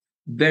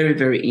very,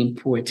 very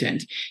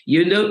important.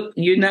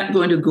 You're not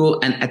going to go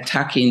and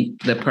attacking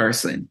the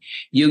person.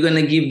 You're going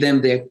to give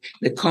them the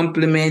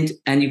compliment,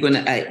 and you're going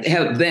to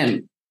help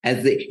them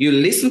you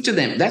listen to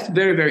them. That's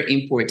very, very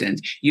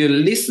important. You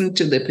listen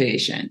to the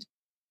patient,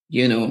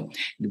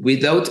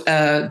 without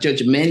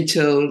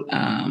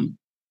judgmental,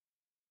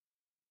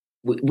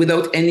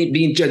 without any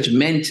being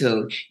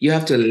judgmental. You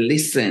have to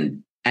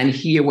listen and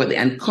hear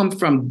and come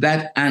from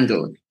that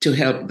angle to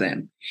help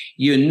them.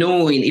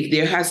 Knowing if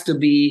there has to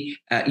be,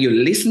 you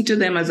listen to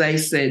them, as I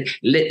said,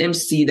 let them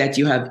see that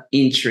you have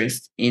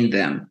interest in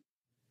them.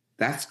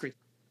 That's great.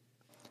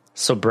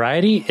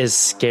 Sobriety is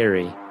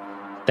scary.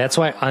 That's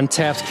why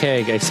Untapped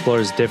KEG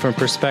explores different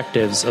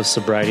perspectives of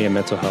sobriety and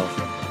mental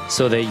health,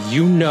 so that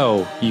you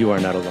are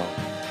not alone.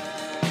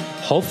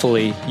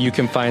 Hopefully, you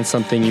can find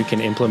something you can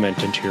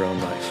implement into your own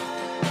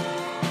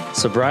life.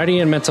 Sobriety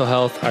and mental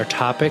health are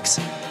topics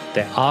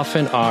that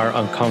often are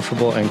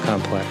uncomfortable and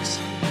complex.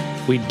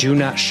 We do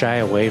not shy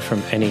away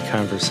from any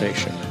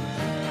conversation.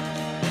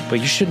 But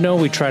you should know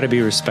we try to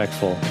be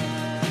respectful,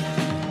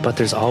 but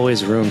there's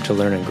always room to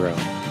learn and grow.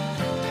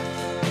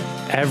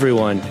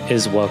 Everyone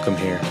is welcome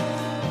here,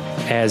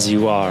 as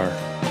you are,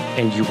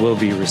 and you will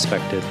be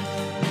respected.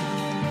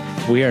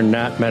 We are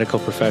not medical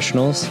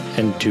professionals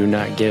and do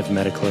not give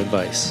medical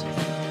advice.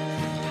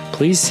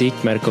 Please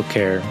seek medical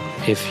care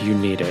if you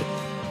need it.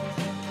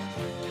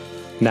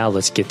 Now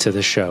let's get to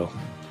the show.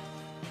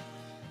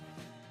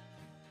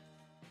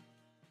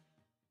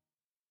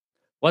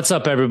 What's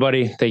up,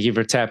 everybody? Thank you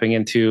for tapping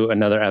into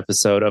another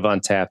episode of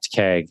Untapped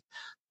KEG,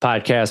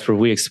 podcast where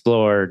we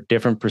explore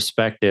different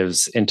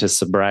perspectives into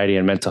sobriety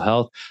and mental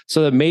health,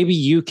 so that maybe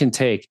you can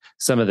take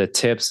some of the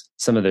tips,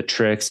 some of the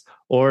tricks,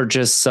 or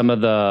just some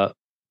of the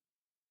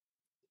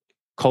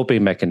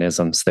coping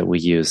mechanisms that we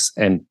use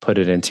and put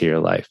it into your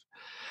life.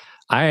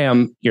 I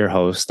am your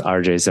host,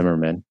 RJ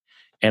Zimmerman,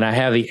 and I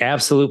have the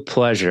absolute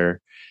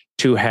pleasure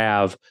to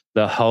have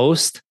the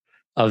host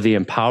of the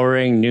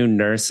Empowering New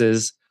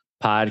Nurses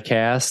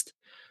podcast,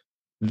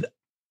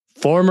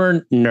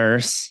 former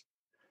nurse,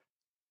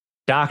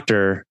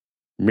 Dr.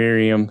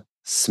 Miriam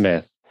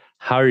Smith.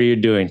 How are you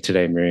doing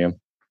today, Miriam?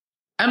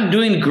 I'm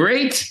doing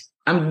great.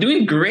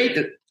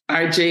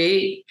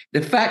 RJ.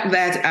 The fact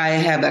that I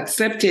have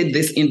accepted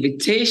this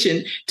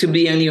invitation to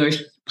be on your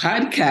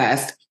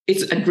podcast,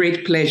 it's a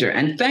great pleasure.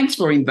 And thanks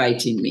for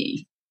inviting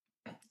me.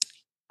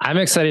 I'm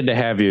excited to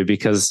have you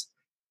because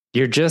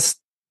you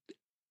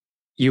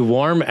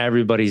warm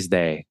everybody's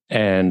day.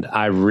 And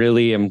I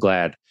really am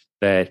glad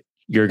that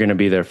you're going to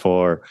be there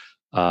for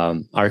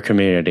our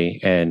community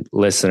and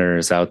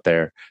listeners out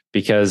there,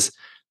 because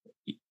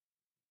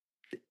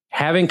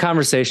having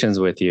conversations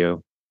with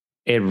you,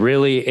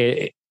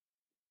 it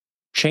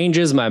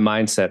changes my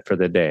mindset for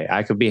the day.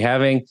 I could be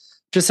having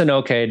just an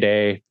okay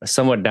day, a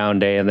somewhat down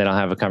day, and then I'll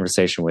have a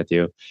conversation with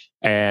you.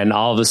 And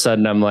all of a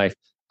sudden I'm like,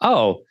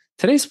 oh,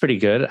 today's pretty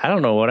good. I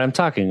don't know what I'm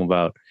talking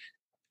about.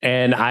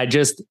 And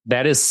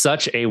that is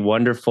such a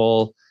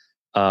wonderful,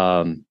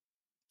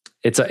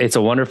 it's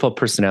a wonderful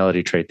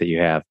personality trait that you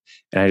have.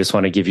 And I just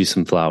want to give you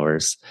some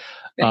flowers.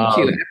 Thank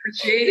you. I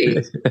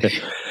appreciate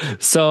it.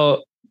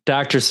 So,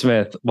 Dr.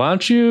 Smith, why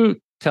don't you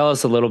tell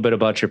us a little bit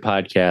about your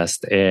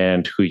podcast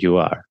and who you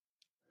are?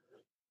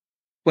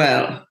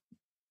 Well,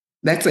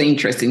 that's an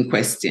interesting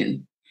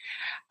question.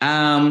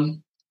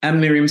 I'm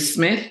Miriam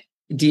Smith,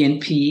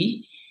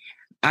 DNP.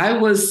 I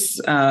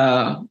was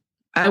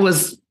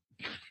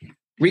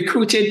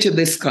recruited to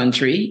this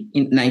country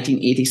in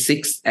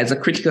 1986 as a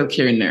critical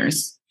care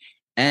nurse.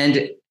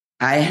 And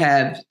I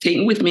have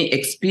taken with me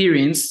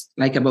experience,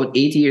 like about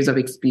 8 years of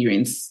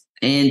experience.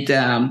 And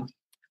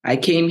I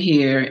came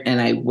here and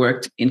I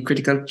worked in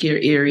critical care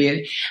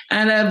area.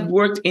 And I've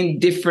worked in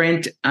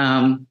different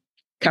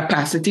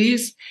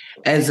capacities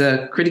as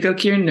a critical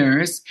care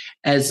nurse,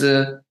 as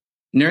a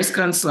nurse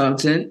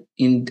consultant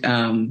in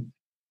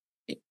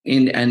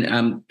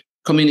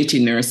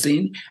community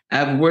nursing.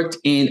 I've worked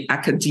in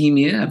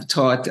academia. I've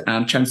taught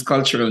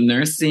transcultural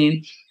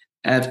nursing.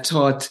 I've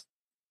taught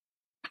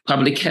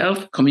public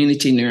health,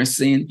 community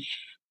nursing.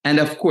 And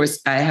of course,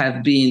 I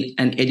have been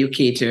an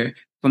educator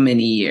for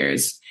many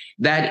years.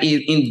 That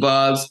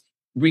involves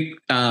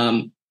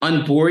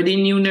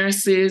onboarding new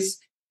nurses,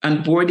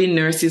 onboarding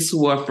nurses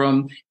who are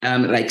from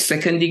like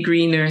second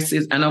degree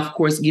nurses, and of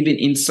course, giving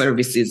in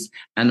services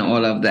and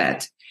all of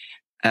that.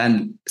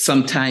 And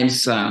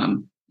sometimes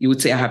you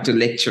would say I have to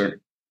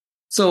lecture.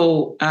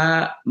 So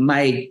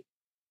my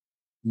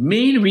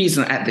main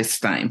reason at this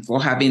time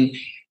for having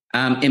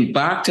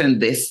embarked on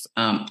this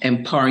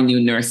Empowering New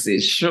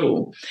Nurses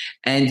show,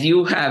 and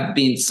you have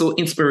been so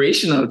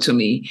inspirational to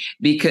me,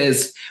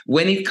 because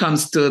when it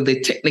comes to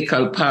the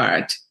technical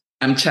part,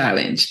 I'm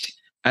challenged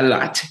a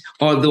lot,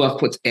 although I've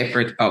put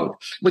effort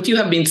out. But you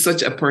have been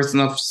such a person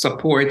of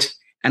support,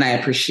 and I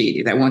appreciate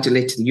it. I want to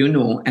let you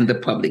know, and the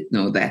public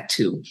know that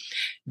too.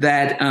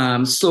 That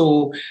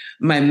so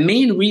my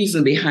main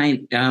reason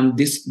behind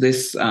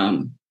this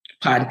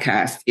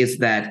podcast is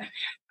that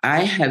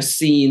I have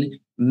seen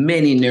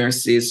many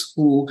nurses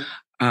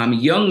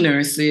young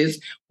nurses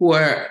who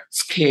are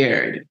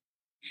scared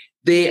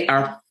they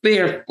are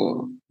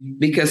fearful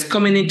because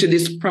coming into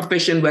this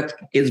profession,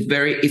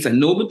 it's a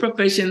noble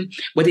profession,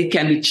 but it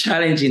can be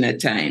challenging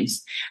at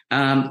times.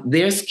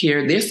 They're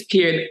scared. They're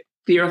scared,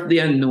 fear of the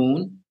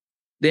unknown.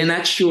 They're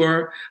not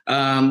sure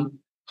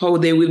how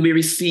they will be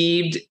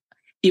received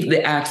if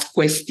they ask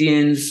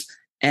questions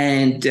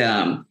and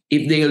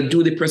if they'll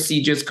do the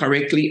procedures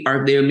correctly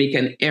or they'll make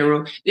an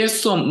error. There's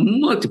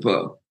some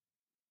multiple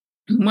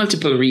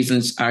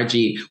reasons,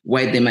 RJ,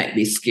 why they might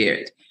be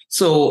scared.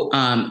 So,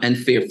 and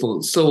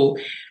fearful. So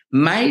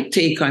my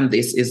take on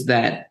this is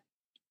that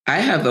I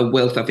have a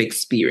wealth of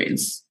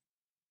experience.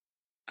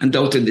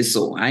 Undoubtedly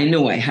so. I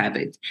know I have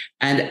it.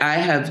 And I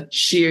have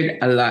shared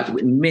a lot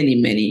with many,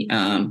 many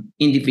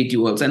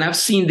individuals. And I've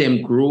seen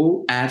them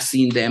grow.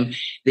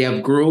 They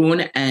have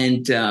grown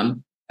and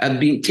have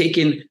been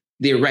taking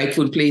their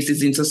rightful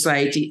places in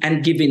society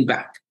and giving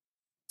back.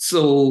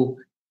 So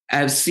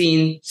I've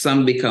seen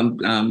some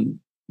become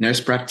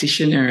nurse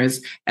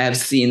practitioners.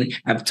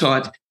 I've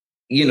taught,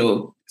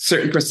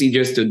 certain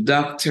procedures to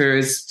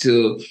doctors,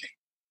 to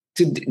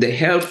the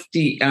health,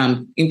 the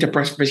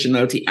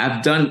interprofessionality.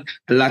 I've done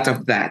a lot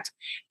of that.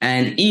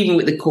 And even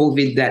with the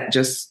COVID,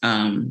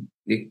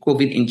 the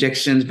COVID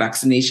injections,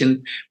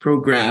 vaccination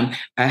program,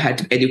 I had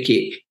to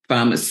educate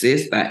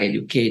pharmacists, I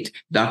educate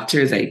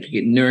doctors, I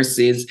educate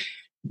nurses,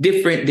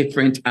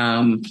 different,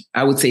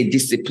 I would say,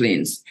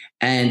 disciplines.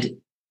 And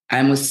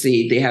I must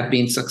say they have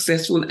been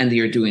successful and they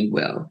are doing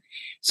well.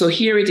 So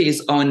here it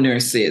is on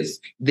nurses.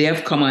 They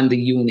have come on the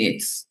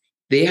units.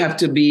 They have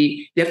to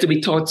be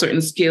taught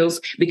certain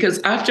skills because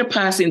after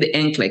passing the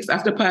NCLEX,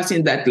 after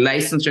passing that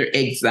licensure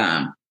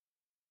exam,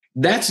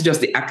 that's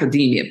just the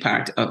academia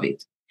part of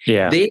it.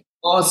 Yeah. They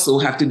also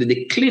have to do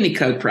the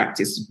clinical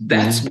practice.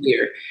 That's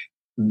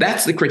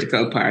the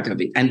critical part of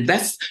it. And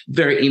that's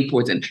very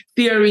important.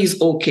 Theory is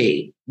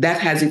okay.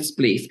 That has its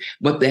place.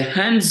 But the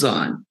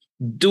hands-on,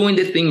 doing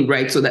the thing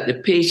right so that the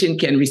patient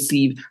can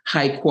receive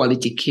high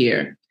quality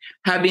care,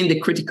 having the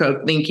critical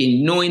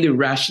thinking, knowing the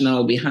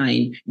rationale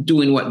behind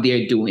doing what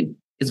they're doing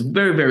is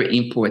very, very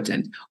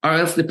important, or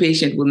else the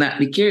patient will not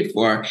be cared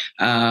for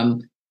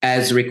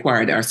as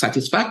required or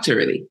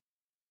satisfactorily.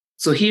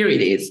 So here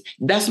it is.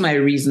 That's my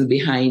reason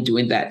behind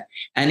doing that.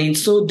 And in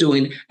so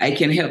doing, I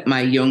can help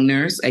my young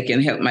nurse. I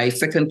can help my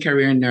second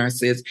career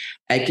nurses.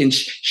 I can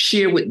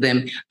share with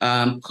them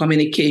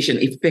communicating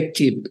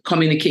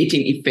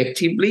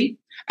effectively.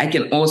 I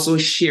can also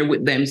share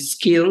with them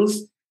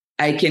skills.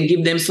 I can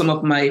give them some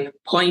of my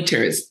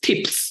pointers,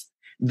 tips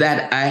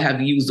that I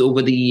have used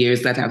over the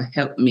years that have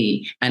helped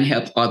me and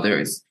helped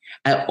others.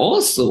 I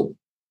also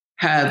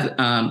have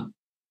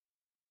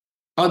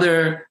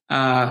other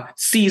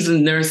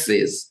seasoned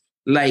nurses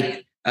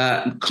like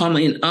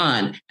coming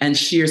on and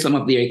share some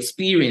of their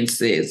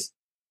experiences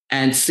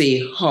and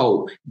say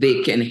how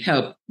they can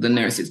help the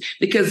nurses.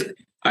 Because,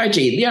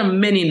 RJ, there are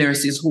many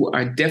nurses who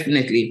are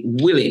definitely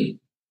willing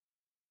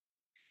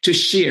to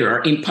share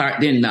or impart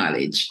their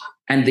knowledge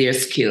and their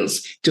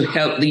skills to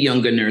help the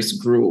younger nurse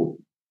grow.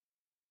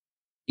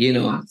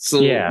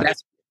 So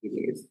that's what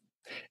it is.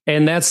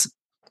 And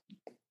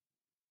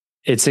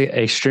it's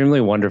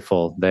extremely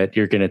wonderful that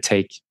you're going to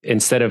take,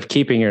 instead of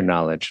keeping your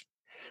knowledge,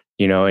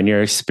 and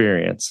your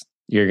experience,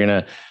 you're going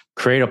to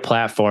create a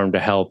platform to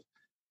help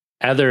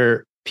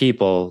other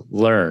people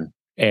learn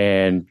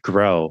and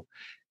grow.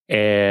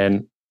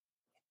 And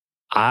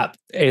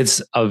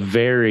it's a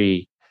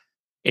very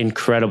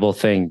incredible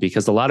thing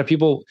because a lot of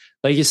people,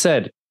 like you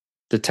said,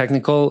 the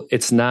technical,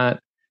 it's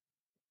not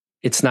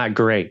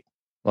great.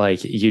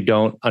 Like you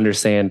don't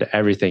understand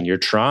everything. You're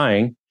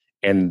trying,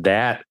 and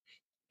that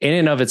in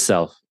and of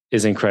itself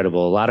is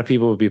incredible. A lot of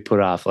people would be put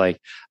off. Like,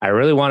 I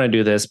really want to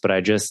do this, but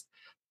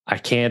I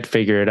can't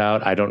figure it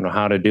out. I don't know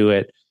how to do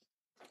it.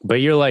 But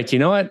you're like, you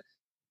know what?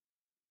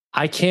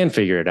 I can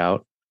figure it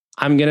out.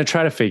 I'm going to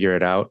try to figure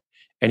it out.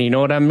 And you know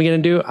what I'm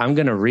going to do? I'm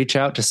going to reach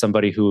out to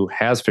somebody who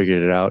has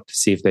figured it out to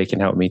see if they can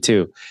help me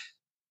too.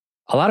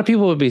 A lot of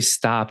people would be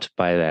stopped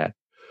by that.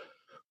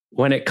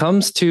 When it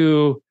comes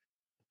to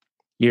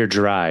your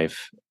drive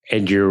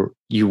and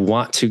you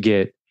want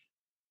to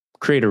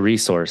create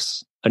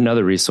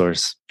another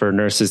resource for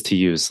nurses to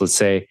use. Let's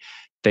say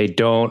they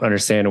don't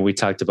understand, and we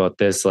talked about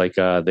this, like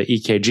the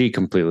EKG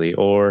completely,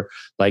 or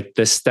like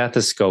the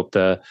stethoscope,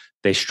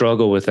 they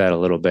struggle with that a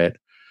little bit.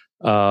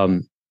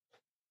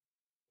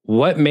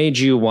 What made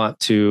you want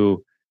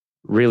to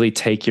really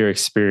take your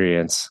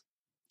experience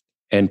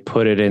and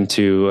put it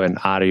into an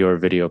audio or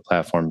video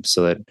platform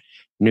so that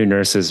new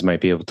nurses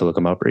might be able to look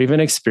them up, or even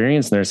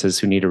experienced nurses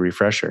who need a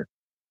refresher?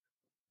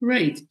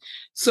 Right.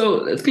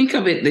 So think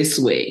of it this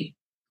way.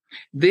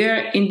 There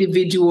are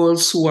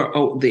individuals who are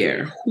out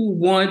there who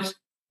want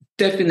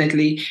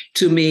definitely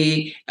to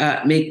make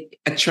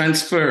a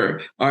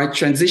transfer or a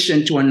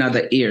transition to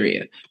another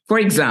area. For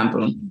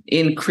example,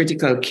 in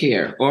critical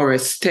care or a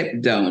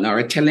step down or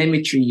a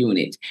telemetry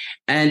unit.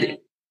 And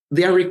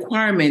there are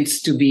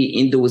requirements to be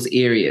in those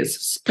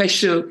areas,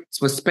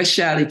 for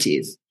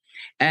specialties.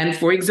 And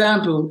for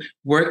example,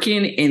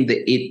 working in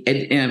the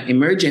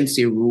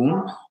emergency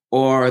room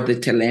or the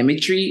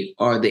telemetry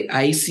or the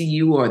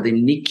ICU or the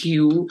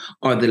NICU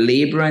or the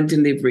labor and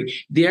delivery.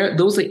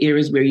 Those are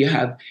areas where you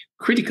have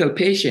critical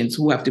patients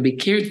who have to be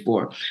cared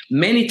for.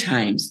 Many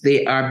times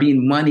they are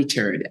being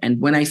monitored. And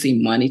when I say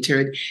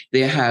monitored,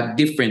 they have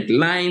different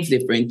lines,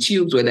 different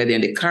tubes, whether they're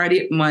in the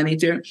cardiac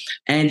monitor.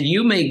 And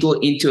you may go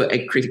into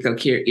a critical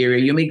care area.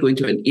 You may go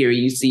into an area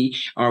you see,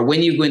 or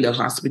when you go in the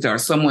hospital or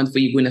someone for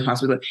you go in the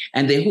hospital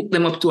and they hook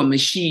them up to a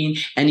machine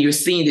and you're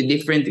seeing the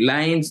different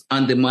lines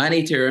on the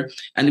monitor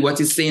and what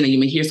it's saying, and you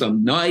may hear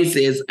some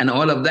noises and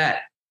all of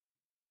that.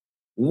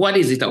 What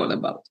is it all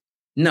about?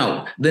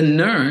 Now, the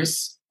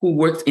nurse who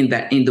works in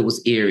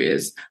those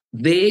areas,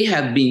 they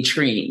have been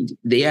trained,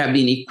 they have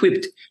been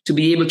equipped to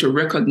be able to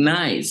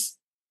recognize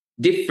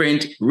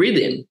different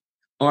rhythm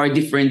or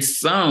different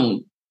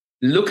sound.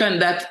 Look at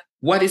that.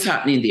 What is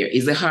happening there?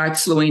 Is the heart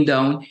slowing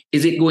down?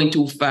 Is it going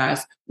too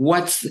fast?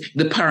 What's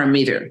the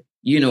parameter?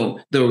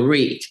 The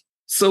rate,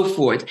 so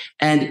forth.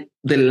 And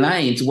the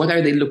lines, what are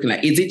they looking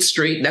like? Is it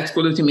straight? That's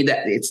going to tell me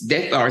that it's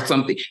death or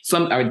something,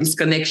 or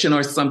disconnection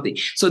or something.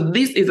 So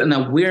this is an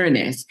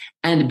awareness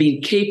and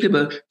being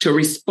capable to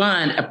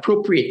respond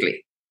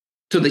appropriately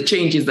to the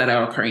changes that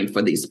are occurring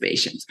for these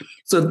patients.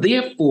 So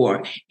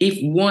therefore, if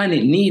one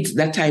needs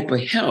that type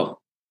of help,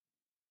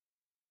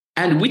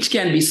 and which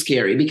can be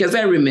scary, because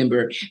I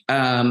remember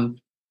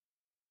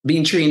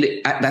being trained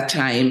at that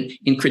time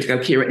in critical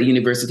care at the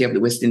University of the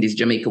West Indies,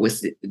 Jamaica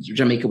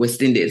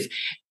West Indies.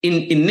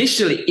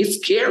 Initially,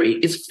 it's scary,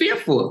 it's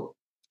fearful,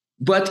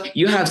 but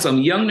you have some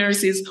young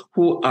nurses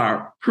who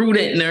are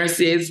prudent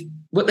nurses,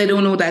 but they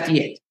don't know that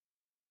yet.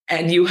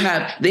 And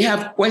they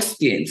have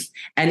questions.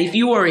 And if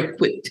you are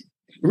equipped,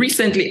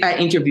 recently I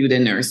interviewed a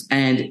nurse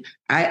and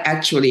I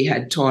actually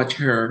had taught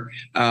her,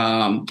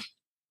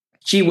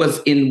 she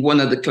was in one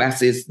of the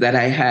classes that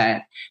I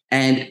had,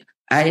 and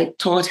I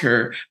taught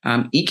her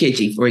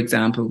EKG, for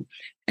example,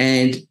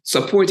 and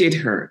supported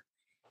her.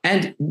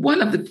 And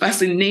one of the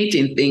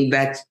fascinating things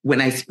that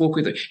when I spoke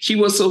with her, she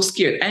was so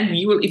scared. And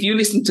if you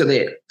listen to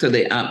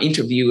the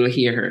interview, you'll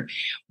hear her.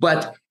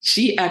 But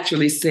she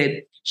actually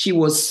said she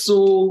was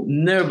so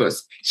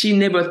nervous. She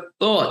never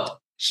thought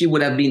she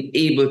would have been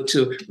able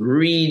to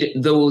read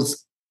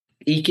those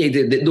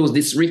EKG, those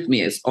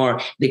dysrhythmias,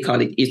 or they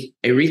call it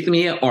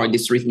arrhythmia or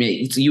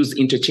dysrhythmia. It's used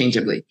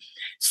interchangeably.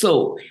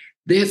 So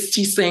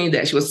she's saying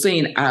that she was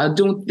saying, I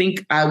don't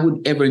think I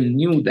would ever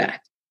knew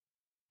that.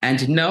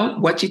 And now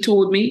what she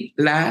told me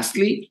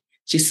lastly,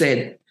 she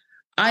said,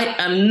 I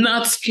am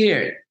not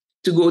scared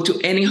to go to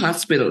any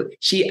hospital.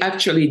 She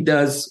actually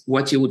does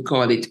what you would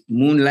call it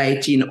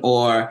moonlighting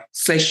or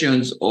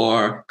sessions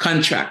or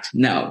contract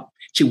now.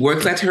 She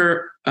works at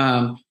her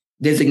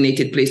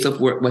designated place of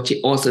work, but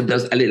she also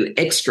does a little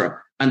extra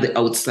on the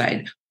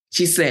outside.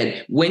 She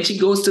said when she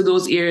goes to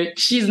those areas,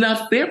 she's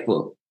not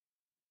fearful.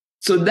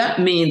 So that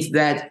means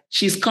that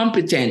she's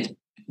competent,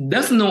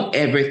 doesn't know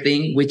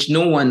everything, which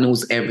no one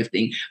knows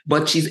everything,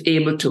 but she's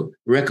able to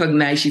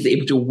recognize, she's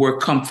able to work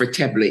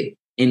comfortably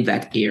in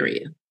that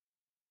area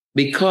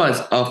because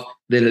of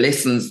the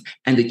lessons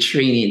and the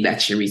training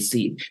that she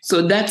received.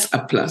 So that's a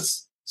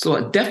plus.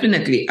 So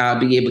definitely I'll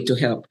be able to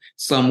help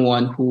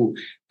someone who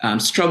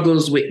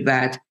struggles with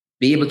that,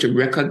 be able to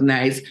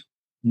recognize,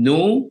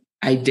 know,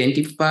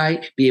 identify,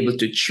 be able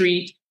to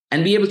treat,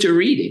 and be able to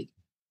read it.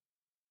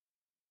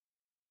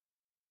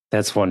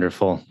 That's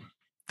wonderful.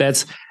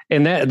 That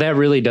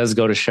really does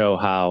go to show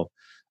how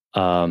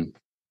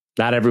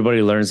not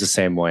everybody learns the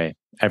same way.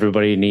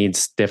 Everybody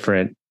needs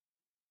different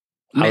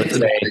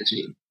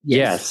methodology.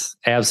 Yes,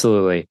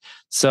 absolutely.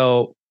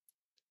 So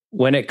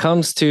when it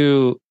comes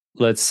to,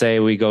 let's say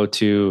we go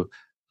to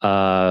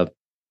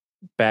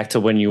back to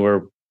when you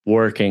were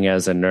working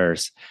as a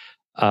nurse,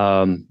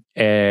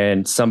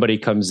 and somebody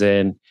comes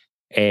in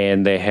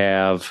and they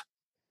have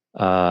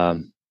a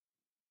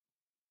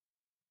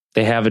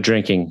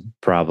drinking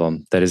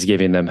problem that is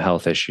giving them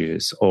health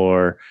issues,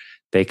 or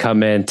they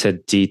come in to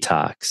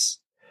detox.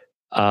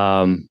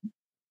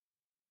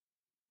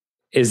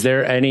 Is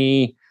there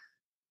any,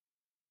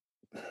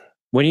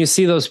 when you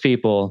see those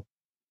people,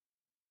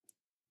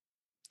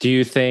 do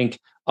you think,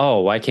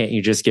 oh, why can't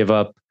you just give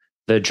up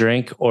the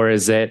drink? Or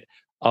is it,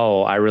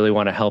 oh, I really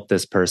want to help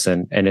this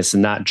person, and it's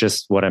not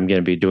just what I'm going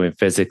to be doing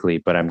physically,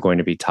 but I'm going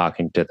to be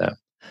talking to them?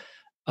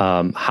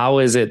 How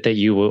is it that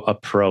you will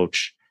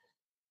approach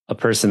a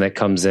person that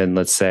comes in,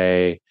 let's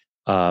say,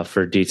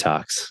 for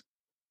detox?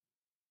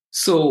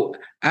 So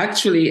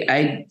actually,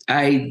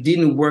 I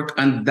didn't work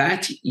on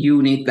that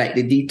unit, like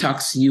the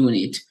detox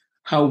unit.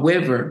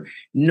 However,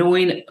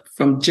 knowing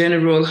from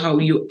general how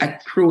you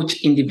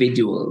approach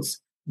individuals,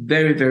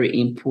 very, very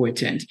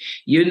important.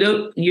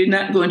 You're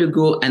not going to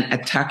go and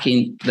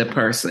attacking the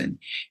person.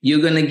 You're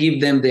going to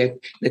give them the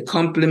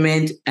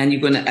compliment, and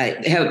you're going to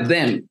help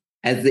them.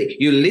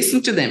 You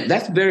listen to them.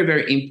 That's very,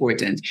 very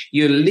important.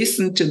 You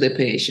listen to the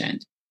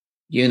patient,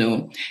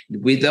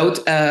 without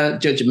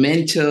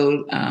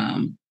judgmental,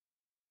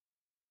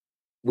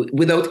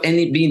 without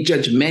any being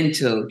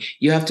judgmental.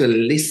 You have to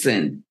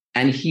listen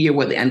and hear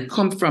and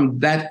come from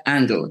that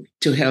angle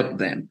to help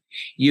them.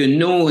 You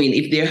knowing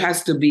if there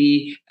has to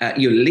be,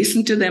 you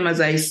listen to them,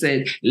 as I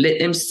said, let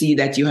them see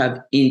that you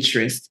have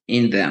interest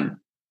in them.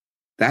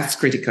 That's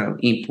critical,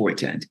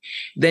 important.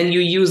 Then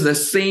you use the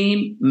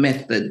same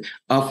method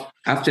of,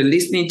 after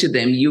listening to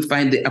them, you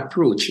find the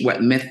approach,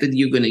 what method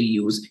you're going to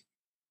use.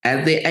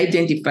 As they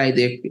identify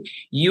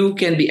you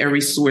can be a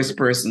resource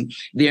person.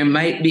 There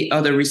might be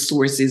other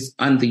resources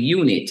on the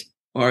unit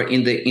or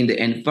in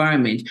the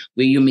environment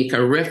where you make a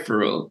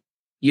referral.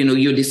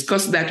 You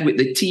discuss that with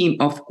the team,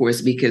 of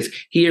course, because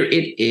here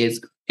it is.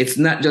 It's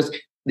not just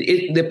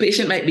the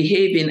patient might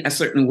behave in a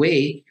certain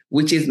way,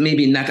 which is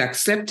maybe not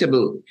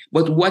acceptable.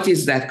 But what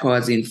is that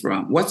causing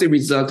from? What's the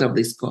result of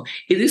this cause?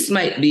 This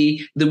might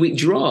be the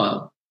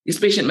withdrawal. This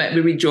patient might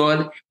be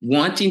withdrawn,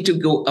 wanting to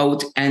go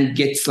out and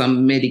get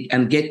some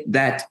and get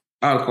that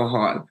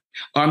alcohol,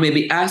 or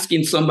maybe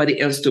asking somebody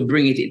else to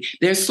bring it in.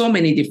 There's so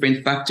many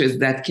different factors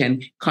that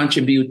can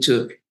contribute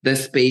to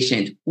this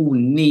patient who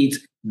needs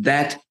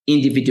that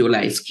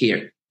individualized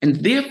care. And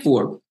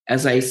therefore,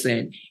 as I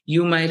said,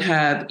 you might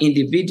have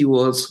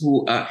individuals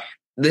who are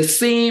the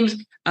same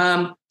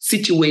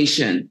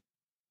situation.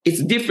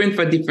 It's different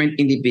for different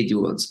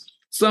individuals.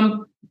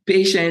 Some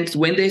patients,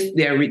 when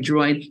they are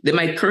withdrawing, they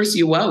might curse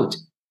you out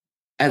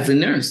as a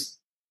nurse.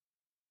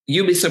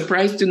 You'll be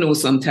surprised to know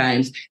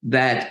sometimes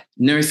that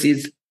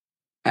nurses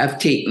have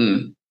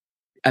taken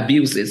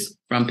abuses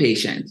from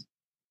patients.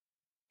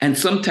 And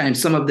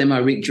sometimes some of them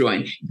are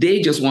withdrawing.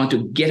 They just want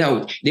to get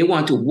out. They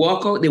want to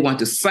walk out. They want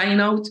to sign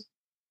out.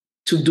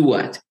 To do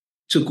what?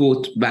 To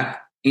go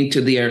back into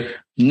their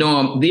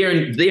normal,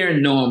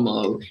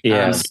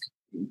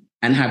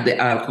 and have the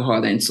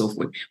alcohol and so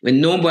forth. When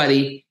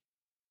nobody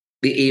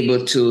be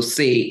able to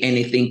say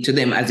anything to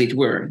them, as it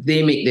were,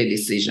 they make their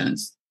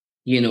decisions.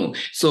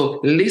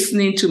 So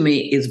listening to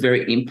me is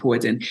very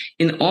important.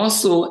 And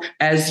also,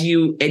 as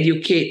you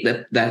educate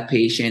that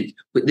patient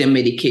with their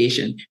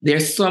medication,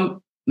 there's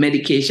some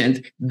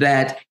medications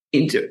that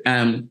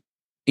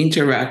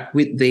interact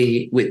with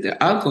the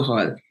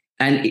alcohol.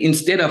 And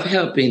instead of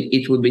helping,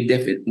 it will be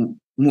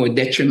more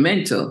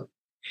detrimental.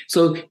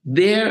 So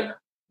there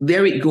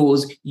it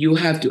goes. You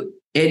have to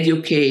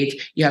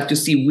educate. You have to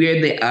see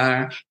where they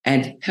are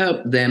and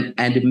help them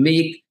and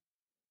make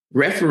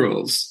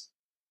referrals.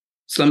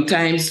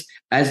 Sometimes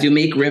as you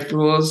make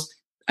referrals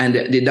and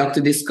the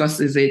doctor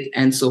discusses it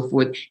and so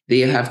forth, they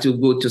have to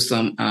go to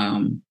some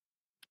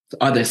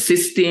other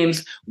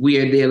systems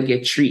where they'll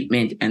get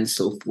treatment and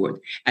so forth.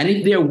 And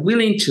if they're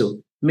willing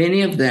to,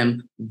 many of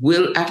them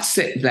will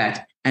accept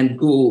that and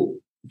go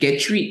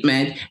get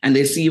treatment, and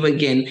they see you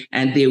again,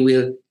 and they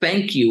will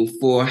thank you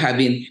for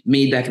having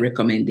made that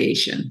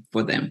recommendation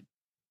for them.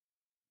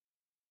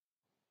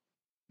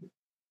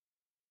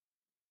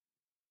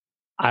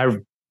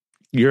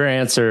 Your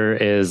answer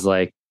is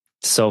like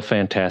so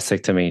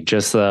fantastic to me.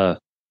 Just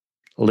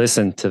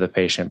listen to the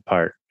patient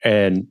part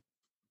and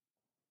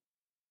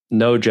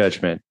no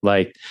judgment.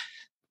 Like,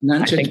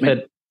 I think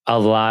that a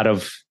lot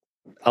of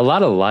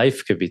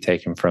life could be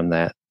taken from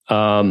that.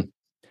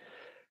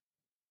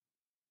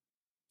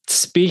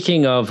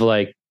 Speaking of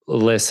like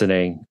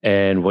listening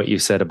and what you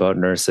said about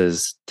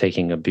nurses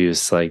taking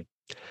abuse, like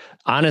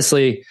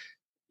honestly,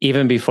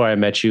 even before I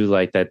met you,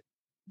 like that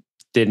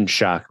didn't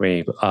shock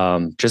me.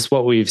 Just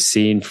what we've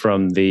seen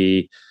from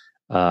the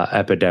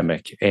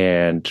epidemic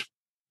and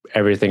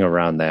everything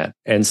around that.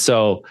 And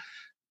so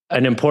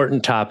an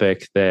important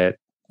topic that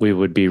we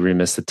would be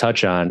remiss to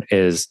touch on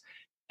is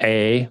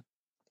A,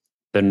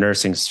 the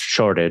nursing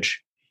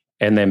shortage,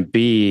 and then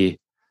B,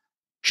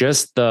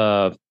 just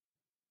the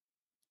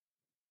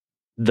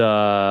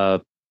I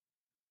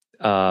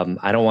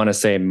don't want to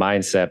say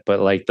mindset, but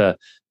like the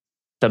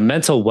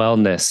mental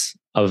wellness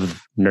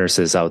of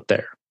nurses out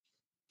there.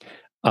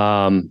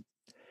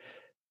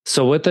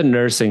 So with the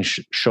nursing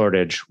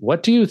shortage,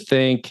 what do you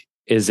think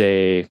is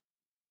a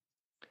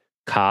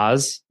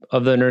cause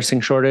of the nursing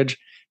shortage?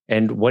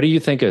 And what do you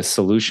think a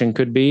solution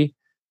could be?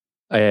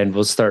 And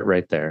we'll start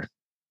right there.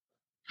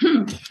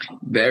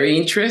 Very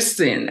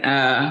interesting.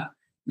 The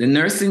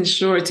nursing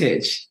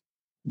shortage,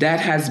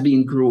 that has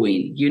been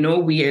growing.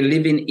 We are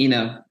living in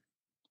a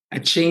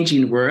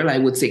changing world, I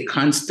would say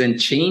constant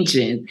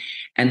changing,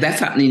 and that's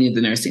happening in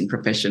the nursing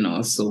profession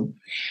also.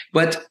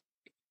 But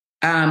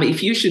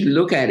if you should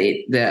look at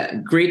it,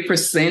 the great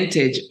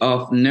percentage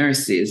of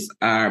nurses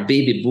are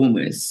baby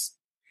boomers.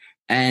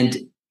 And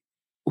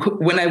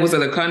when I was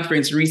at a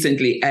conference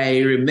recently, I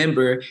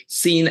remember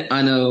seeing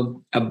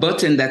on a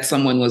button that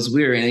someone was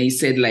wearing, and he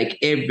said like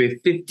every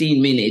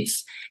 15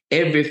 minutes,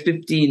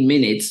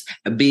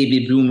 a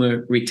baby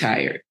boomer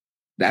retired.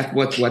 That's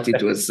what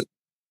it was.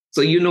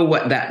 So you know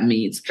what that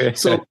means.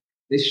 So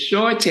the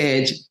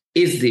shortage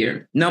is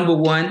there. Number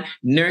one,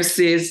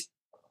 nurses,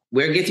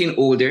 we're getting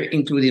older,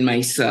 including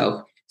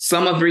myself.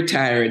 Some have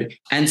retired,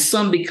 and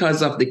some,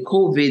 because of the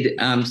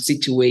COVID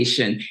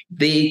situation,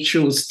 they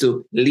chose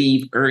to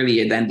leave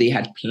earlier than they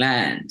had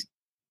planned,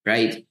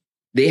 right?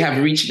 They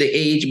have reached the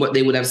age, but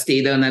they would have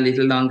stayed on a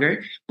little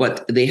longer,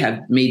 but they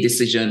have made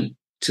decision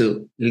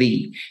to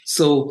leave.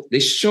 So the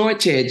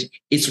shortage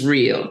is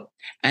real.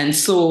 And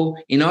so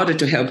in order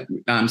to help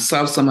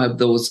solve some of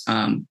those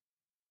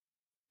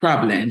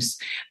problems,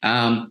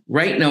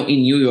 right now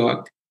in New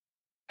York,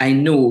 I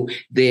know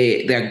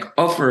they're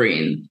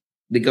offering,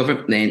 the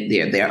government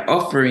there, they're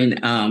offering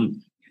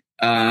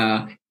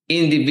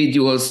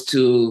individuals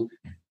to,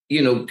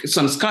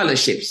 some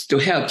scholarships to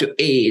help to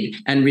aid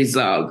and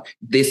resolve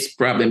this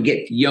problem,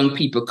 get young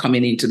people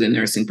coming into the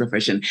nursing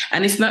profession.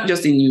 And it's not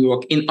just in New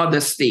York, in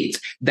other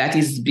states that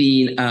is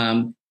being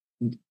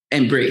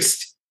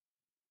embraced.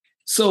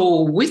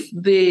 So with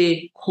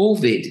the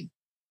COVID,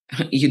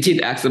 you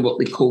did ask about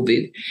the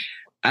COVID.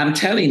 I'm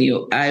telling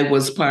you, I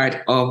was part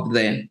of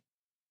the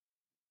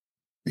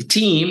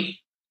team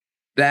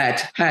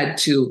that had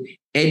to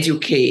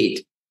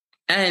educate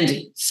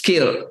and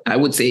skill. I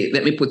would say,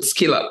 let me put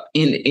skill up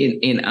in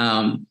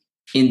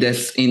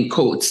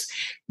quotes,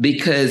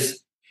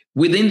 because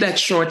within that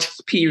short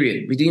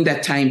period, within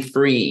that time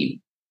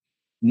frame,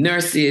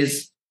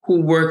 nurses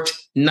who worked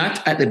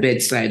not at the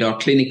bedside or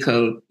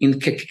clinical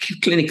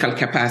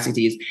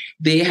capacities,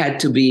 they had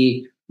to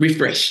be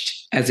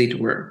refreshed, as it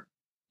were.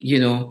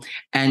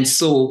 And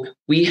so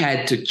we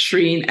had to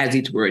train, as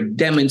it were,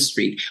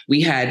 demonstrate.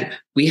 We had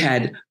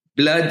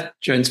blood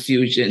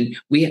transfusion.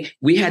 We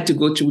had to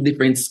go through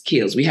different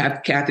skills. We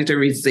had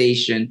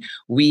catheterization.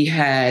 We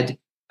had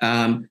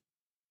putting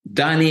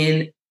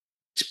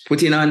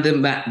on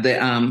the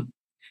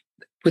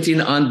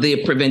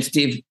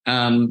preventative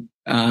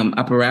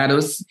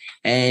apparatus,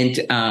 and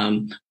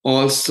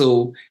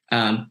also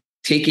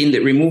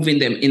removing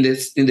them in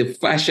the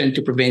fashion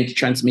to prevent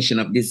transmission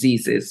of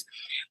diseases.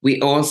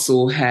 We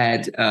also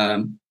had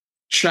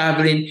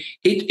traveling.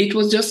 It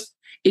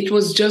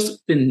was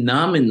just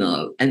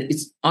phenomenal, and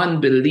it's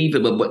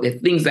unbelievable. But the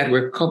things that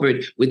were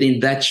covered within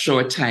that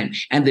short time,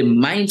 and the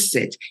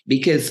mindset,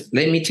 because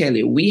let me tell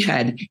you, we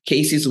had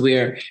cases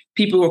where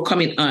people were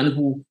coming on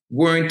who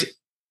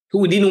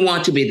didn't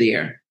want to be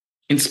there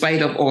in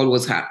spite of all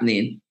was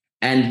happening.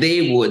 And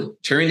they would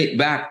turn it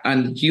back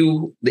on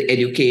you, the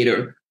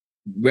educator,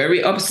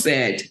 very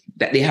upset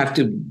that they have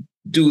to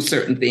do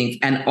certain things.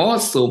 And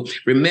also,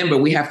 remember,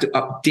 we have to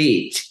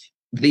update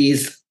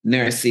these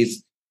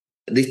nurses,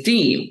 the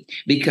team,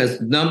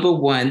 because number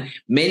one,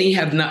 many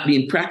have not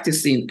been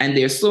practicing, and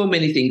there's so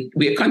many things.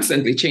 We are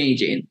constantly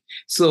changing.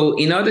 So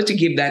in order to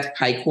give that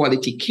high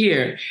quality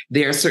care,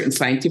 there are certain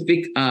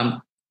scientific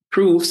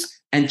proofs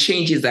and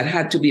changes that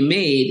had to be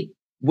made.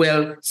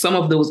 Well, some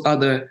of those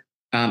other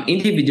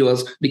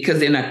individuals, because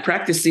they're not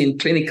practicing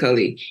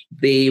clinically,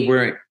 they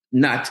were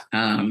not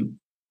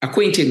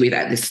acquainted with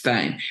at this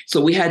time. So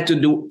we had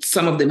to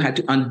some of them had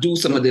to undo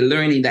some of the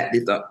learning that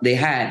they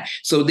had.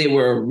 So they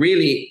were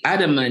really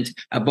adamant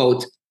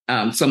about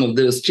some of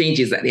those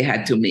changes that they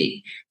had to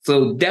make.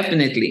 So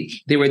definitely,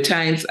 there were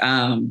times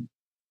I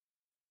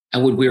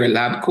would wear a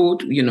lab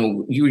coat,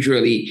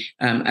 usually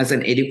as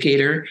an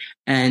educator.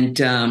 And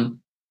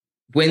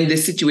when the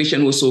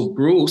situation was so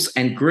gross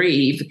and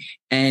grave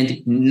and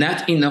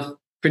not enough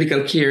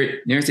critical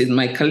care nurses,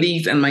 my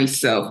colleagues and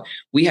myself,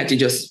 we had to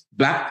just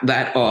back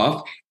that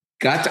off,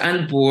 got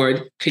on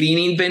board,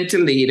 cleaning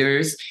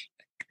ventilators,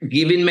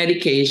 giving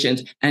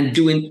medications, and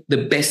doing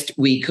the best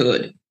we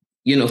could,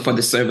 for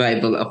the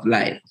survival of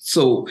life.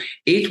 So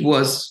it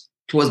was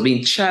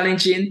being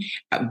challenging,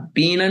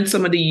 being on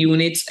some of the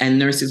units, and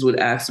nurses would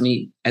ask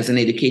me as an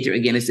educator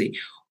again and say,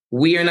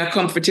 we are not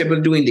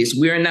comfortable doing this.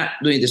 We are not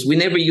doing this. We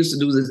never used to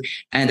do this.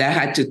 And I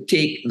had to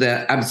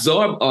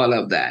absorb all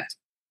of that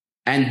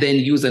and then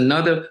use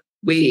another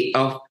way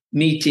of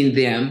meeting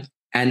them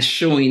and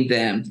showing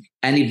them.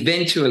 And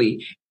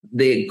eventually,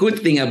 the good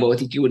thing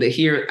about it, you would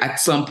hear at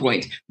some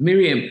point,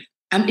 Miriam,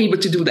 I'm able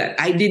to do that.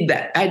 I did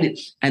that.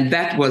 And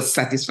that was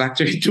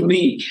satisfactory to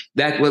me.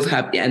 That was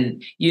happy.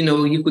 And,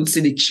 you could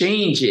see the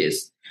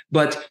changes.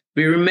 But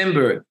we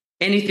remember,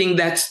 anything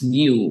that's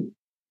new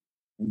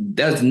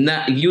does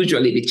not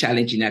usually be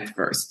challenging at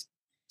first.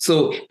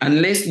 So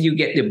unless you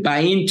get the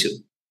buy-in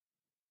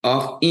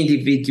of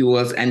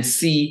individuals and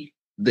see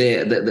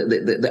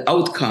the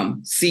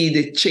outcome, see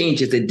the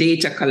changes, the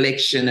data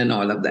collection and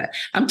all of that,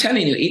 I'm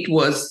telling you, it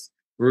was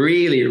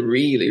really,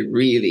 really,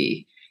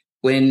 really,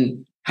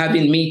 when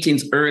having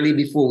meetings early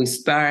before we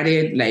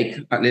started, like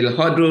little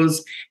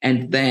huddles,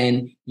 and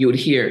then you'd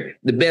hear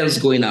the bells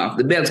going off,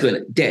 death,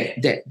 death,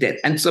 death.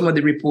 And some of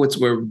the reports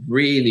were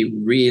really,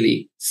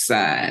 really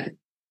sad.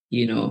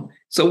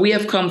 So we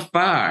have come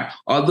far,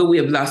 although we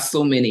have lost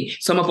so many.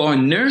 Some of our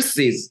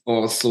nurses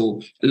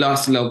also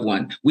lost loved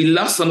ones. We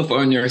lost some of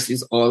our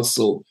nurses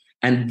also.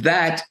 And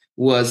that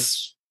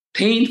was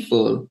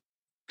painful.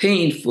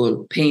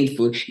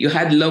 You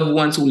had loved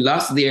ones who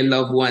lost their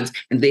loved ones,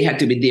 and they had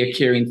to be there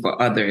caring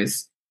for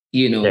others,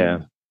 Yeah.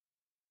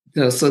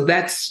 So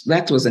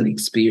that was an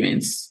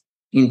experience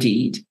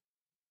indeed.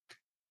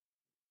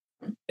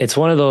 It's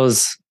one of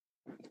those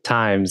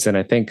times, and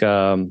I think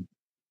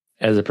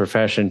as a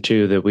profession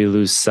too, that we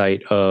lose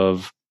sight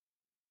of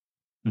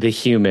the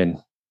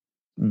human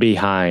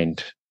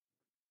behind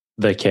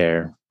the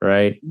care,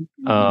 right?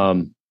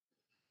 Mm-hmm.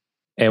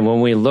 And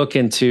when we look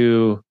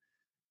into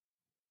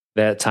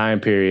that time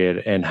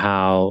period and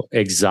how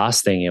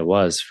exhausting it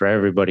was for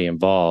everybody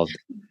involved,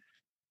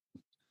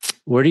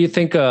 where do you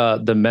think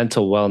the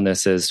mental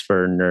wellness is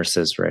for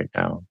nurses right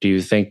now? Do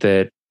you think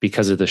that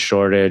because of the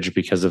shortage,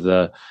 because of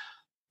the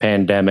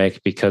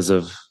pandemic, because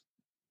of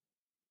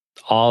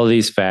all of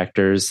these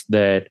factors,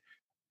 that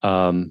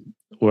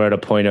we're at a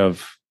point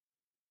of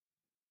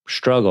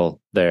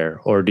struggle there?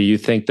 Or do you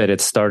think that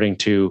it's starting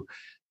to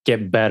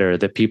get better,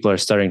 that people are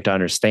starting to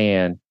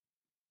understand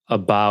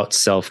about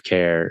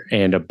self-care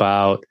and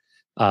about,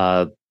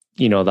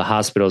 the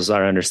hospitals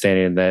are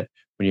understanding that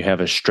when you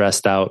have a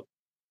stressed out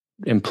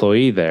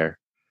employee there,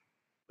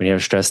 when you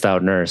have a stressed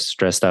out nurse,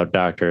 stressed out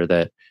doctor,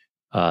 that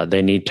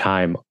they need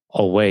time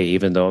away,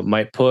 even though it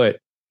might put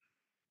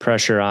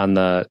pressure on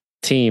the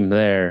team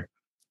there.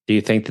 Do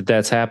you think that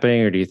that's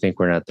happening, or do you think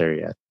we're not there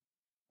yet?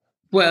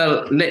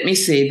 Well, let me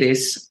say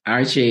this,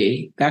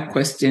 RJ, that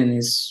question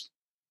is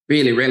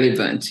really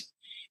relevant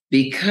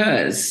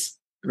because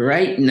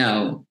right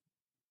now,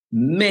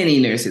 many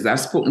nurses, I've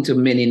spoken to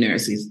many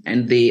nurses,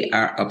 and they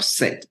are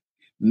upset.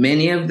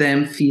 Many of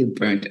them feel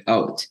burnt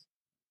out.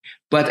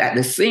 But at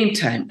the same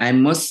time, I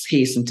must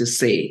hasten to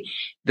say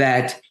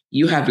that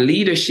you have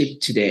leadership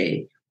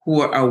today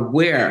who are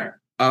aware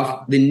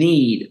of the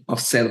need of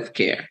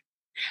self-care.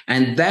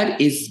 And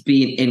that is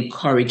being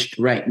encouraged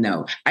right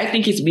now. I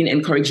think it's being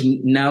encouraged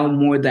now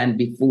more than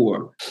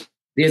before.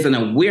 There's an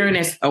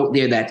awareness out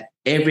there that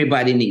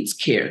everybody needs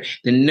care.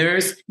 The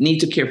nurse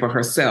needs to care for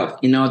herself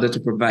in order to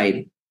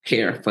provide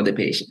care for the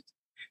patient.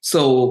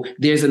 So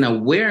there's an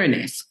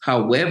awareness.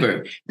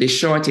 However, the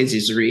shortage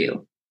is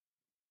real.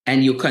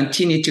 And you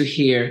continue to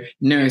hear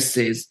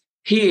nurses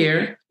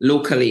here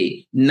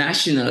locally,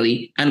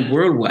 nationally, and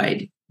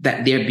worldwide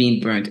that they're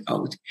being burnt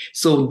out.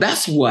 So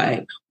that's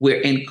why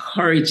we're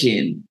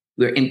encouraging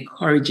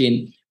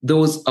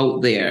those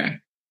out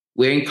there.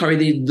 We're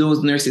encouraging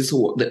those nurses,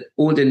 the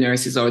older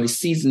nurses or the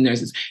seasoned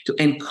nurses, to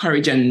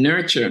encourage and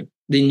nurture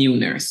the new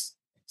nurse,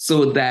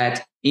 so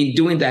that in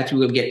doing that, we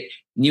will get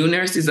new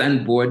nurses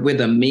on board,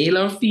 whether male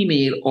or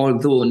female,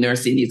 although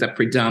nursing is a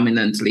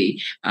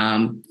predominantly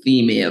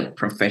female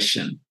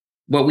profession.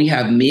 But we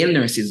have male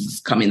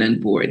nurses coming on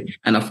board,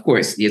 and of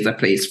course, there's a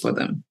place for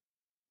them.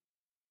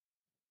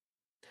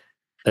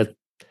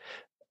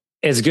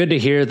 It's good to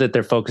hear that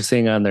they're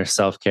focusing on their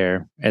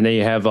self-care, and then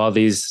you have all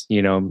these,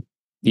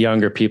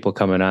 younger people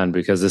coming on,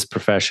 because this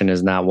profession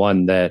is not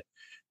one that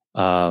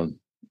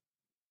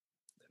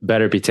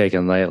better be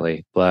taken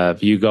lightly. But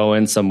if you go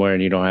in somewhere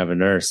and you don't have a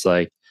nurse,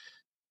 like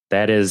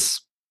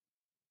that's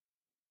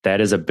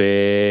a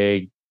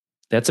big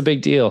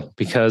deal,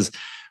 because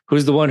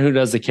who's the one who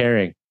does the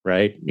caring,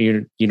 right?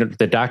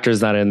 The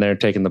doctor's not in there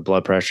taking the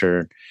blood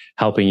pressure,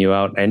 helping you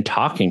out and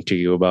talking to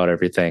you about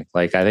everything.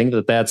 Like, I think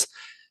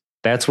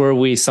that's where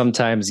we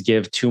sometimes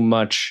give too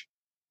much.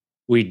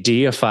 We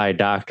deify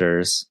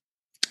doctors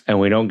and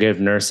we don't give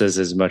nurses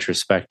as much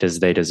respect as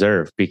they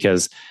deserve,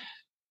 because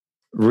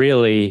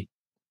really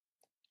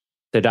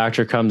the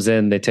doctor comes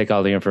in, they take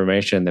all the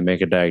information, they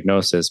make a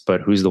diagnosis, but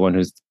who's the one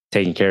who's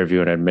taking care of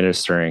you and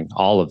administering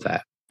all of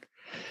that?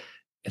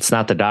 It's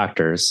not the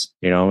doctors,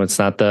 it's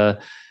not the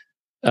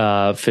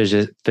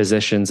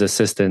physician's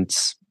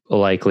assistants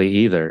likely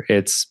either.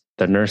 It's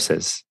the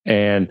nurses.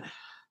 And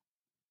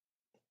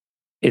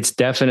it's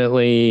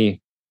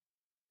definitely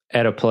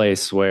at a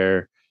place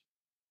where,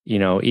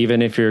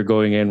 even if you're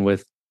going in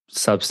with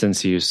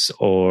substance use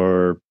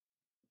or,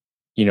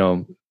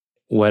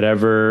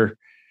 whatever,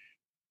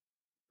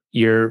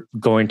 you're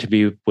going to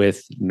be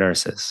with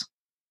nurses.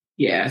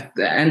 Yeah.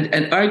 And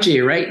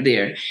RJ, right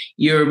there,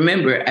 you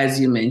remember, as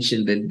you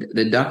mentioned,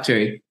 the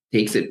doctor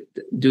takes it,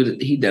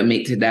 he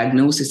makes the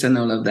diagnosis and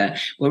all of that.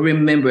 Well,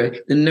 remember,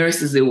 the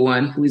nurse is the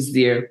one who is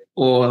there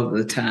all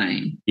the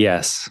time.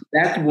 Yes.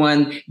 That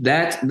one,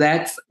 that's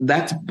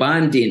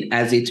bonding,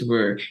 as it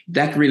were,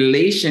 that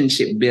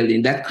relationship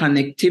building, that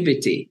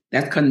connectivity,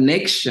 that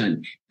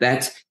connection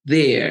that's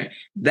there.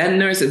 That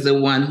nurse is the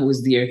one who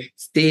is there,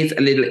 stays a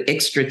little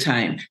extra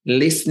time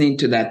listening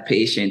to that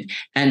patient.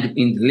 And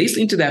in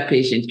listening to that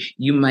patient,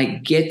 you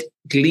might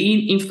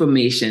glean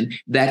information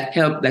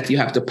that you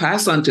have to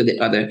pass on to the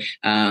other,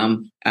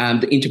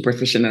 the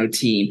interprofessional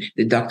team,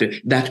 the doctor,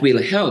 that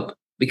will help,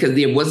 because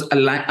there was a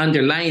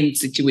underlying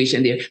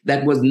situation there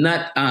that was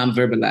not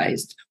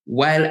verbalized.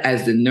 While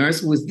as the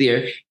nurse was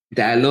there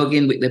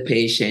dialoguing with the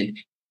patient,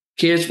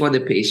 cares for the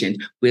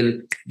patient, will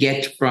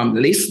get from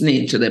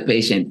listening to the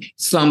patient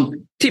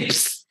some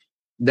tips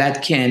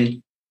that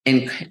can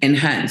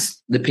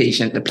enhance the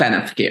plan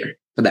of care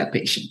for that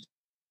patient.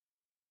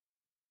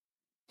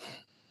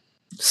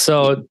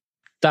 So,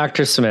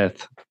 Dr.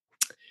 Smith,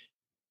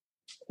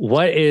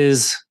 what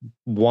is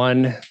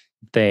one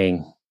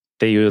thing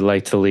that you would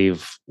like to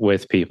leave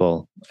with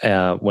people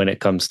when it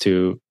comes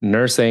to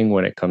nursing,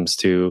 when it comes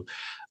to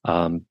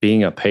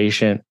being a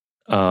patient,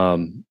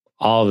 all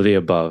of the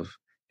above?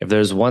 If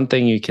there's one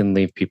thing you can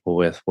leave people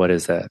with, what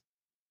is that?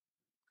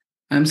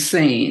 I'm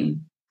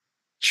saying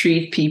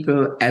treat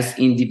people as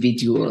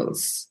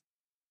individuals.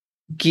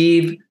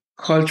 Give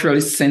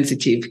culturally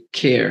sensitive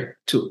care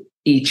to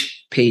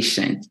each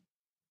patient.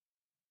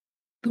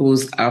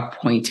 Those are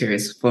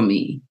pointers for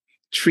me.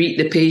 Treat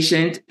the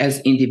patient as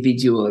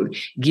individual.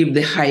 Give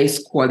the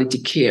highest quality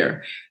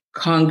care,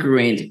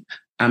 congruent,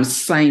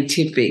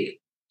 scientific,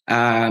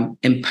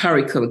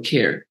 empirical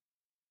care.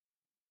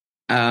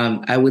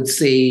 I would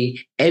say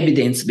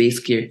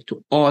evidence-based care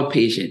to all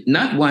patients,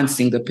 not one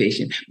single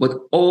patient, but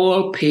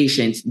all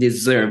patients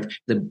deserve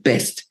the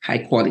best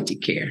high-quality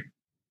care.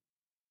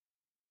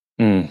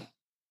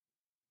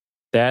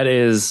 That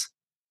is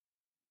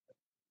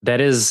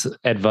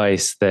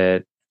advice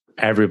that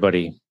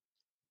everybody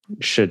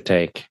should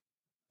take.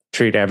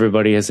 Treat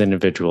everybody as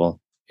individual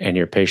and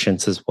your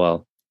patients as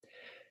well.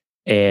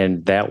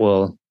 And that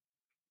will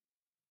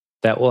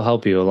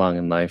help you along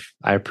in life.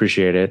 I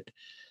appreciate it.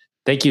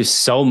 Thank you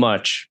so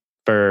much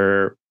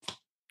for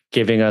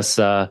giving us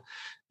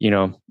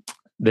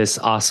this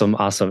awesome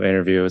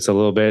interview. It's a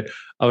little bit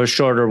of a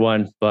shorter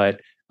one,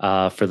 but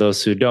for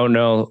those who don't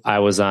know, I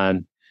was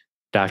on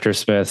Dr.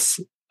 Smith's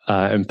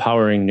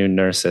Empowering New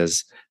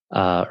Nurses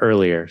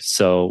earlier.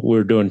 So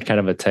we're doing kind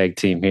of a tag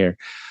team here.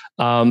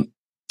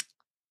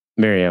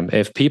 Miriam,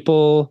 if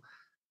people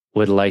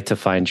would like to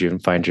find you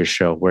and find your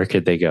show, where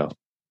could they go?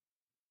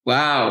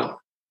 Wow.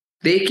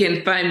 They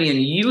can find me on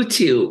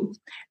YouTube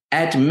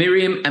at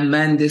Miriam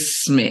Amanda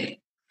Smith.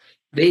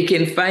 They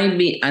can find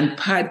me on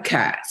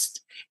podcast.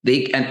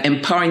 They can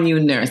Empower New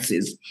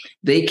Nurses.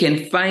 They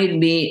can find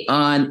me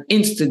on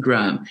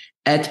Instagram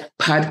at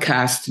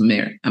Podcast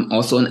Mir. I'm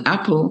also on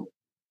Apple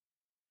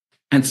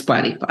and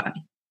Spotify,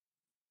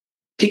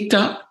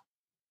 TikTok,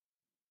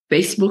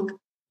 Facebook,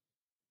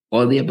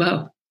 all the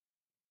above.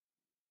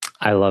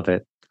 I love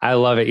it.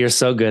 You're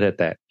so good at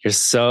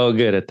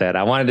that.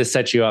 I wanted to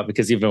set you up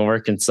because you've been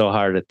working so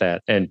hard at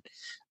that, and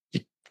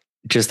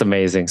just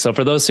amazing. So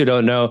for those who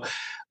don't know,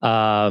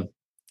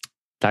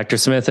 Dr.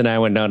 Smith and I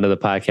went down to the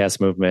Podcast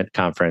Movement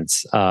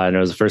Conference, and it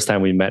was the first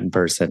time we met in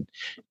person,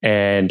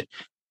 and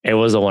it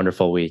was a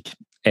wonderful week.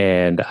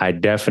 And I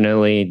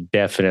definitely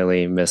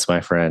miss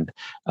my friend.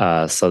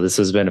 So this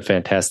has been a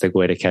fantastic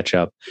way to catch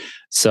up.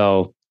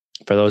 So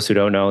for those who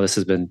don't know, this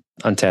has been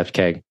Untapped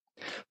Keg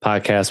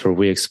podcast, where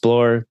we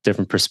explore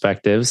different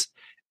perspectives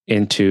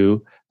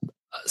into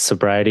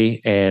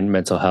sobriety and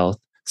mental health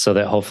so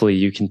that hopefully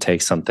you can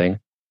take something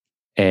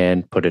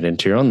and put it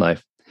into your own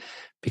life,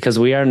 because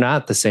we are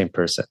not the same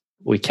person.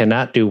 We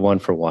cannot do one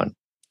for one.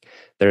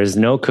 There is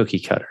no cookie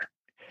cutter.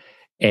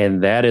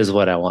 And that is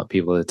what I want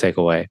people to take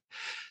away.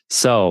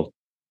 So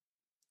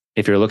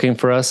if you're looking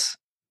for us,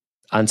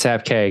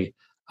 Untapped Keg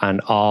on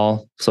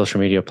all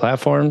social media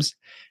platforms,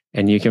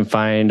 and you can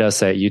find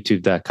us at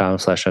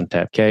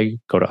youtube.com/untappedkeg.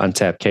 Go to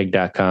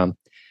untappedkeg.com,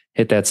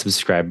 hit that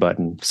subscribe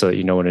button so that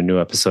you know when a new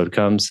episode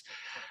comes.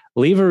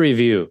 Leave a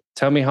review.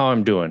 Tell me how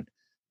I'm doing.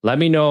 Let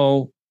me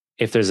know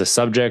if there's a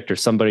subject or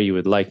somebody you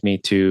would like me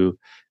to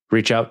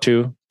reach out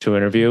to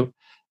interview.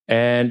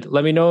 And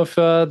let me know if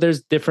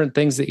there's different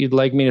things that you'd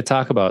like me to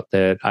talk about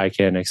that I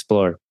can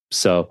explore.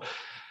 So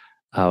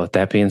with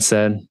that being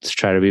said, let's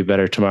try to be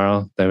better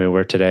tomorrow than we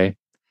were today.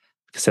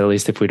 Because at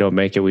least if we don't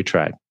make it, we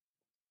tried.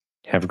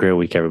 Have a great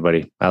week,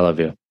 everybody. I love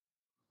you.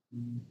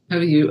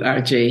 Love you,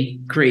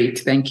 RJ. Great.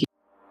 Thank you.